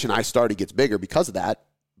the mission I started gets bigger because of that,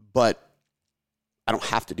 but I don't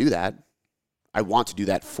have to do that. I want to do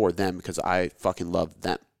that for them because I fucking love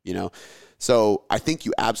them, you know? So I think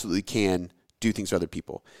you absolutely can do things for other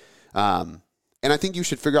people. And I think you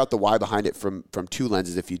should figure out the why behind it from two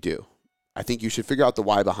lenses if you do. I think you should figure out the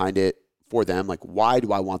why behind it for them. Like, why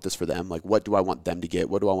do I want this for them? Like, what do I want them to get?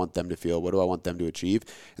 What do I want them to feel? What do I want them to achieve?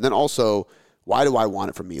 And then also, why do I want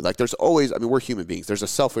it for me? Like, there's always, I mean, we're human beings. There's a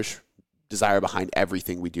selfish desire behind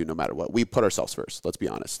everything we do, no matter what. We put ourselves first. Let's be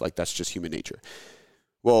honest. Like, that's just human nature.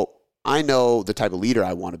 Well, I know the type of leader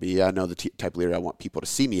I want to be. I know the type of leader I want people to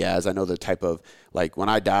see me as. I know the type of, like, when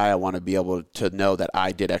I die, I want to be able to know that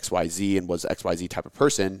I did X, Y, Z and was XYZ type of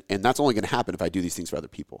person. And that's only going to happen if I do these things for other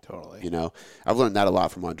people. Totally. You know, I've learned that a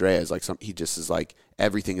lot from Andreas. Like, he just is like,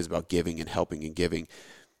 everything is about giving and helping and giving.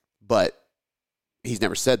 But he's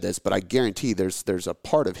never said this, but I guarantee there's a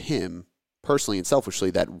part of him personally and selfishly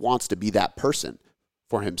that wants to be that person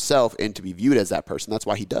for himself and to be viewed as that person. That's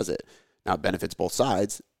why he does it. Now, it benefits both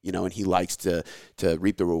sides, you know, and he likes to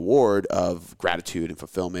reap the reward of gratitude and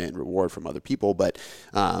fulfillment and reward from other people. But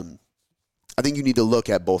I think you need to look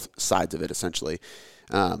at both sides of it, essentially.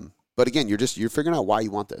 But again, you're figuring out why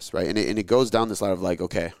you want this, right? And it goes down this line of like,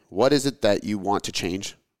 okay, what is it that you want to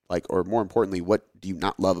change? Like, or more importantly, what do you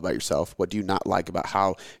not love about yourself? What do you not like about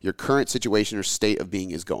how your current situation or state of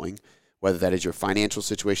being is going? Whether that is your financial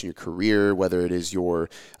situation, your career, whether it is your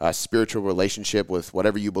spiritual relationship with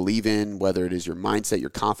whatever you believe in, whether it is your mindset,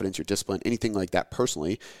 your confidence, your discipline, anything like that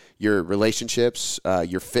personally, your relationships,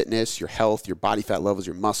 your fitness, your health, your body fat levels,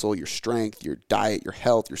 your muscle, your strength, your diet, your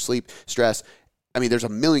health, your sleep, stress. I mean, there's a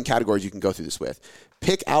million categories you can go through this with.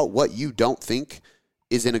 Pick out what you don't think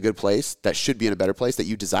is in a good place, that should be in a better place, that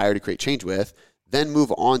you desire to create change with, then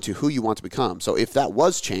move on to who you want to become. So if that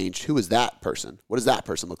was changed, who is that person? What does that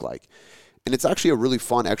person look like? And it's actually a really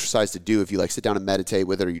fun exercise to do if you like sit down and meditate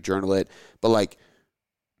with it or you journal it. But like,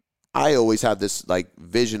 I always have this like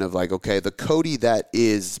vision of like, okay, the Cody that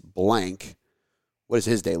is blank, what does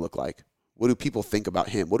his day look like? What do people think about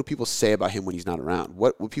him? What do people say about him when he's not around?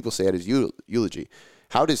 What would people say at his eulogy?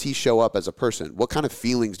 How does he show up as a person? What kind of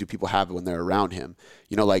feelings do people have when they're around him?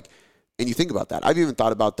 You know, like, and you think about that. I've even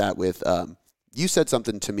thought about that with, you said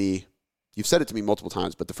something to me, you've said it to me multiple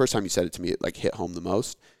times, but the first time you said it to me, it like hit home the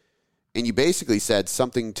most. And you basically said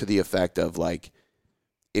something to the effect of like,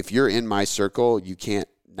 if you're in my circle, you can't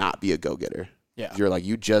not be a go-getter. Yeah. You're like,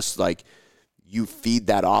 you just like, you feed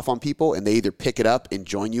that off on people and they either pick it up and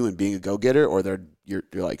join you in being a go-getter or you're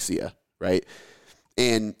like, see ya, right?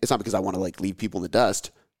 And it's not because I want to like leave people in the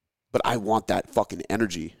dust, but I want that fucking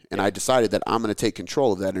energy. And I decided that I'm going to take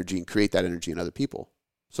control of that energy and create that energy in other people.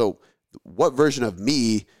 So what version of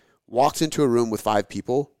me walks into a room with 5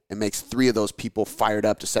 people and makes 3 of those people fired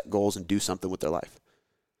up to set goals and do something with their life?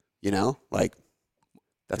 You know, like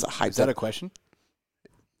that's a hype. Is that a question?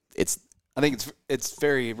 I think it's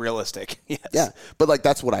very realistic. Yes. Yeah. But like,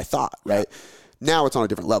 that's what I thought, right? Yeah. Now it's on a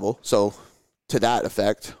different level. So to that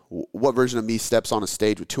effect, what version of me steps on a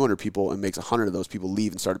stage with 200 people and makes 100 of those people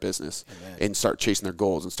leave and start a business and start chasing their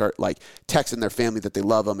goals and start like texting their family that they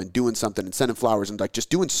love them and doing something and sending flowers and like just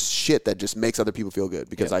doing shit that just makes other people feel good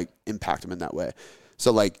because I impact them in that way.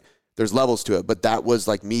 So like, there's levels to it, but that was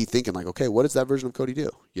like me thinking like, okay, what does that version of Cody do?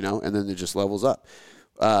 You know, and then it just levels up.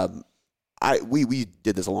 We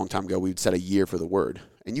did this a long time ago. We'd set a year for the word,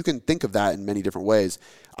 and you can think of that in many different ways.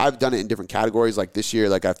 I've done it in different categories. Like this year,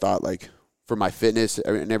 like I thought like for my fitness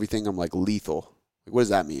and everything, I'm like lethal. Like, what does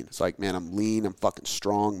that mean? It's like, man, I'm lean. I'm fucking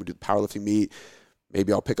strong. I'm gonna do the powerlifting meet.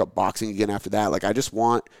 Maybe I'll pick up boxing again after that. Like I just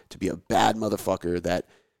want to be a bad motherfucker that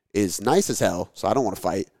is nice as hell. So I don't want to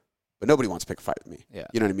fight, but nobody wants to pick a fight with me. Yeah.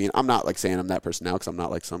 You know what I mean? I'm not like saying I'm that person now because I'm not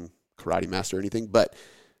like some karate master or anything, but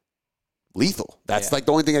lethal. That's like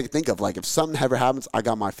the only thing I can think of. Like if something ever happens, I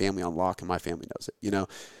got my family on lock and my family knows it. You know,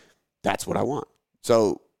 that's what I want.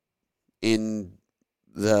 So in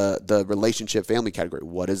the relationship family category,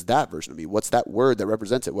 what is that version of me? What's that word that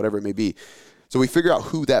represents it? Whatever it may be. So we figure out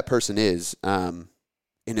who that person is in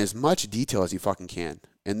as much detail as you fucking can.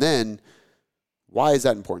 And then why is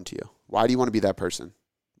that important to you? Why do you want to be that person?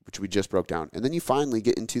 Which we just broke down. And then you finally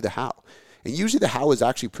get into the how. And usually the how is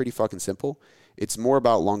actually pretty fucking simple. It's more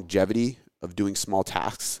about longevity of doing small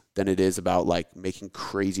tasks than it is about like making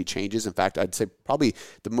crazy changes. In fact, I'd say probably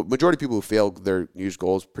the majority of people who fail their New Year's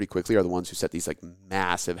goals pretty quickly are the ones who set these like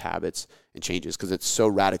massive habits and changes because it's so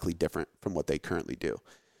radically different from what they currently do.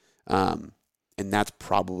 And that's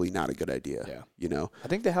probably not a good idea. Yeah. You know, I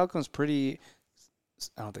think the how comes pretty,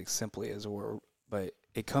 I don't think simply is a word, but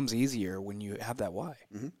it comes easier when you have that why.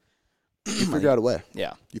 Mm-hmm. You figure out a way.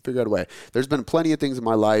 Yeah. You figure out a way. There's been plenty of things in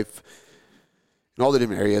my life in all the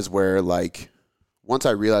different areas where like once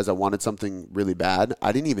I realized I wanted something really bad,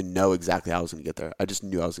 I didn't even know exactly how I was going to get there. I just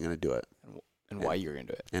knew I was going to do it. And why you were going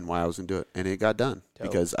to do it. And why I was going to do it. And it got done. Dope.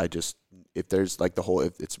 Because I just, if there's like the whole,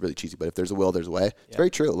 if it's really cheesy, but if there's a will, there's a way. It's very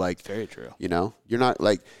true. Like, very true. You know, you're not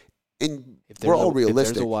like, and we're all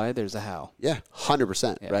realistic. If there's a why, there's a how. Yeah,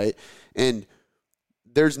 100%, right? And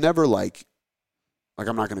there's never like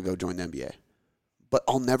I'm not going to go join the NBA. But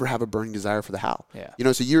I'll never have a burning desire for the how. Yeah. You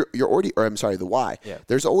know, so you're already, or I'm sorry, the why. Yeah.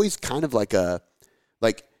 There's always kind of like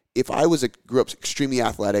if I grew up extremely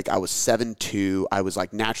athletic, I was 7'2", I was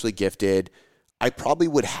like naturally gifted, I probably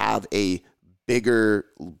would have a bigger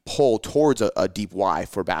pull towards a deep why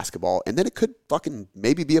for basketball. And then it could fucking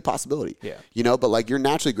maybe be a possibility. Yeah. You know, but like you're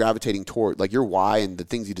naturally gravitating toward, like your why and the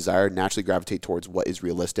things you desire naturally gravitate towards what is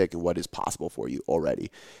realistic and what is possible for you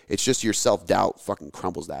already. It's just your self-doubt fucking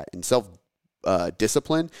crumbles that. And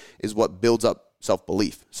discipline is what builds up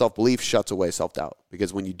self-belief. Self-belief shuts away self-doubt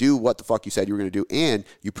because when you do what the fuck you said you were going to do and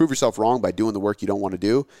you prove yourself wrong by doing the work you don't want to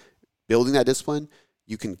do, building that discipline,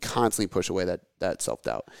 you can constantly push away that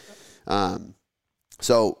self-doubt.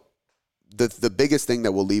 So the biggest thing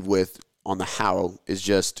that we'll leave with on the how is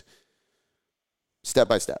just step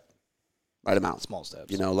by step. Write them out. Small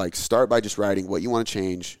steps. You know, like start by just writing what you want to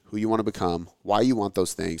change, who you want to become, why you want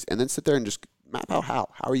those things, and then sit there and just map out how.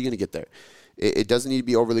 How are you going to get there? It doesn't need to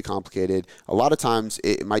be overly complicated. A lot of times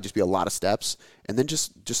it might just be a lot of steps, and then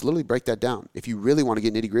just literally break that down. If you really want to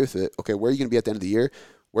get nitty-gritty with it, okay, where are you going to be at the end of the year?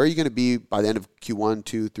 Where are you going to be by the end of Q1,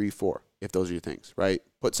 2, 3, 4, if those are your things, right?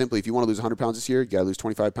 Put simply, if you want to lose 100 pounds this year, you got to lose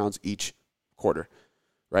 25 pounds each quarter,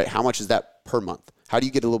 right? How much is that per month? How do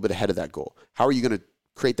you get a little bit ahead of that goal? How are you going to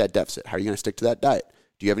create that deficit? How are you going to stick to that diet?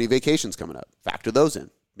 Do you have any vacations coming up? Factor those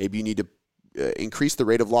in. Maybe you need to increase the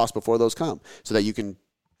rate of loss before those come so that you can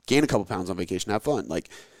gain a couple pounds on vacation, have fun. Like,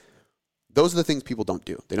 those are the things people don't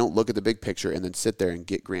do. They don't look at the big picture and then sit there and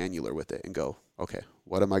get granular with it and go, okay,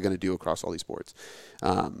 what am I going to do across all these sports?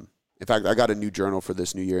 In fact, I got a new journal for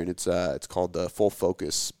this new year, and it's called the Full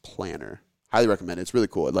Focus Planner. Highly recommend it. It's really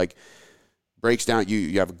cool. It like breaks down,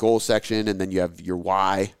 you have a goal section, and then you have your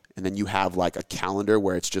why, and then you have like a calendar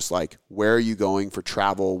where it's just like, where are you going for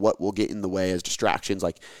travel? What will get in the way as distractions?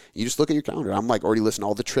 Like, you just look at your calendar. I'm like already listing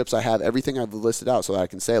all the trips I have, everything I've listed out so that I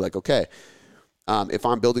can say like, okay, if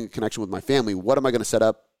I'm building a connection with my family, what am I going to set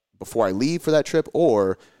up before I leave for that trip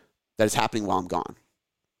or that is happening while I'm gone?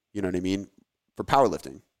 You know what I mean? For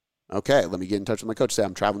powerlifting. Okay, let me get in touch with my coach. Say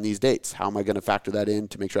I'm traveling these dates. How am I going to factor that in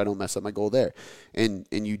to make sure I don't mess up my goal there? And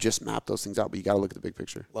you just map those things out, but you got to look at the big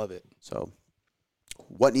picture. Love it. So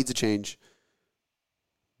what needs to change,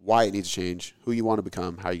 why it needs to change, who you want to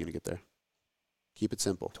become, how are you going to get there? Keep it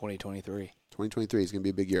simple. 2023. 2023 is going to be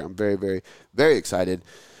a big year. I'm very, very, very excited.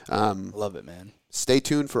 Love it, man. Stay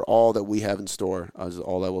tuned for all that we have in store, is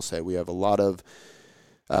all I will say. We have a lot of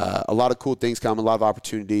cool things coming, a lot of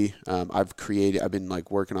opportunity. I've been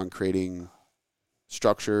like working on creating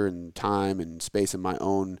structure and time and space in my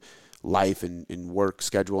own life and work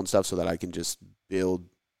schedule and stuff so that I can just build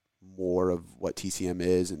more of what TCM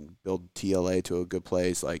is and build TLA to a good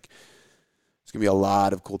place. Like, there's going to be a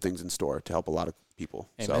lot of cool things in store to help a lot of people.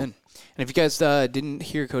 Amen. So. And if you guys didn't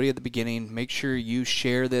hear Cody at the beginning, make sure you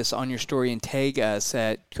share this on your story and tag us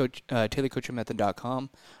at TaylorCoachingMethod.com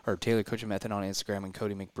or Taylor Coaching Method on Instagram and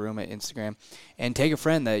Cody McBroom at Instagram. And tag a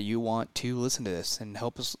friend that you want to listen to this and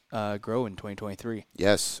help us grow in 2023.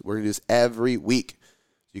 Yes, we're going to do this every week.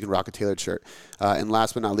 You can rock a tailored shirt. And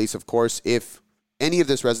last but not least, of course, if any of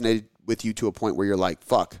this resonated with you to a point where you're like,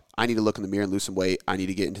 fuck, I need to look in the mirror and lose some weight. I need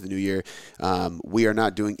to get into the new year. We are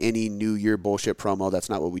not doing any new year bullshit promo. That's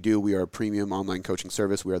not what we do. We are a premium online coaching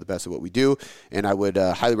service. We are the best at what we do. And I would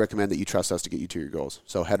highly recommend that you trust us to get you to your goals.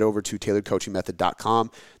 So head over to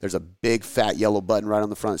tailoredcoachingmethod.com. There's a big fat yellow button right on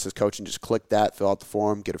the front that says coaching. Just click that, fill out the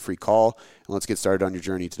form, get a free call, and let's get started on your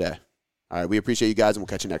journey today. All right, we appreciate you guys, and we'll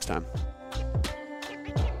catch you next time.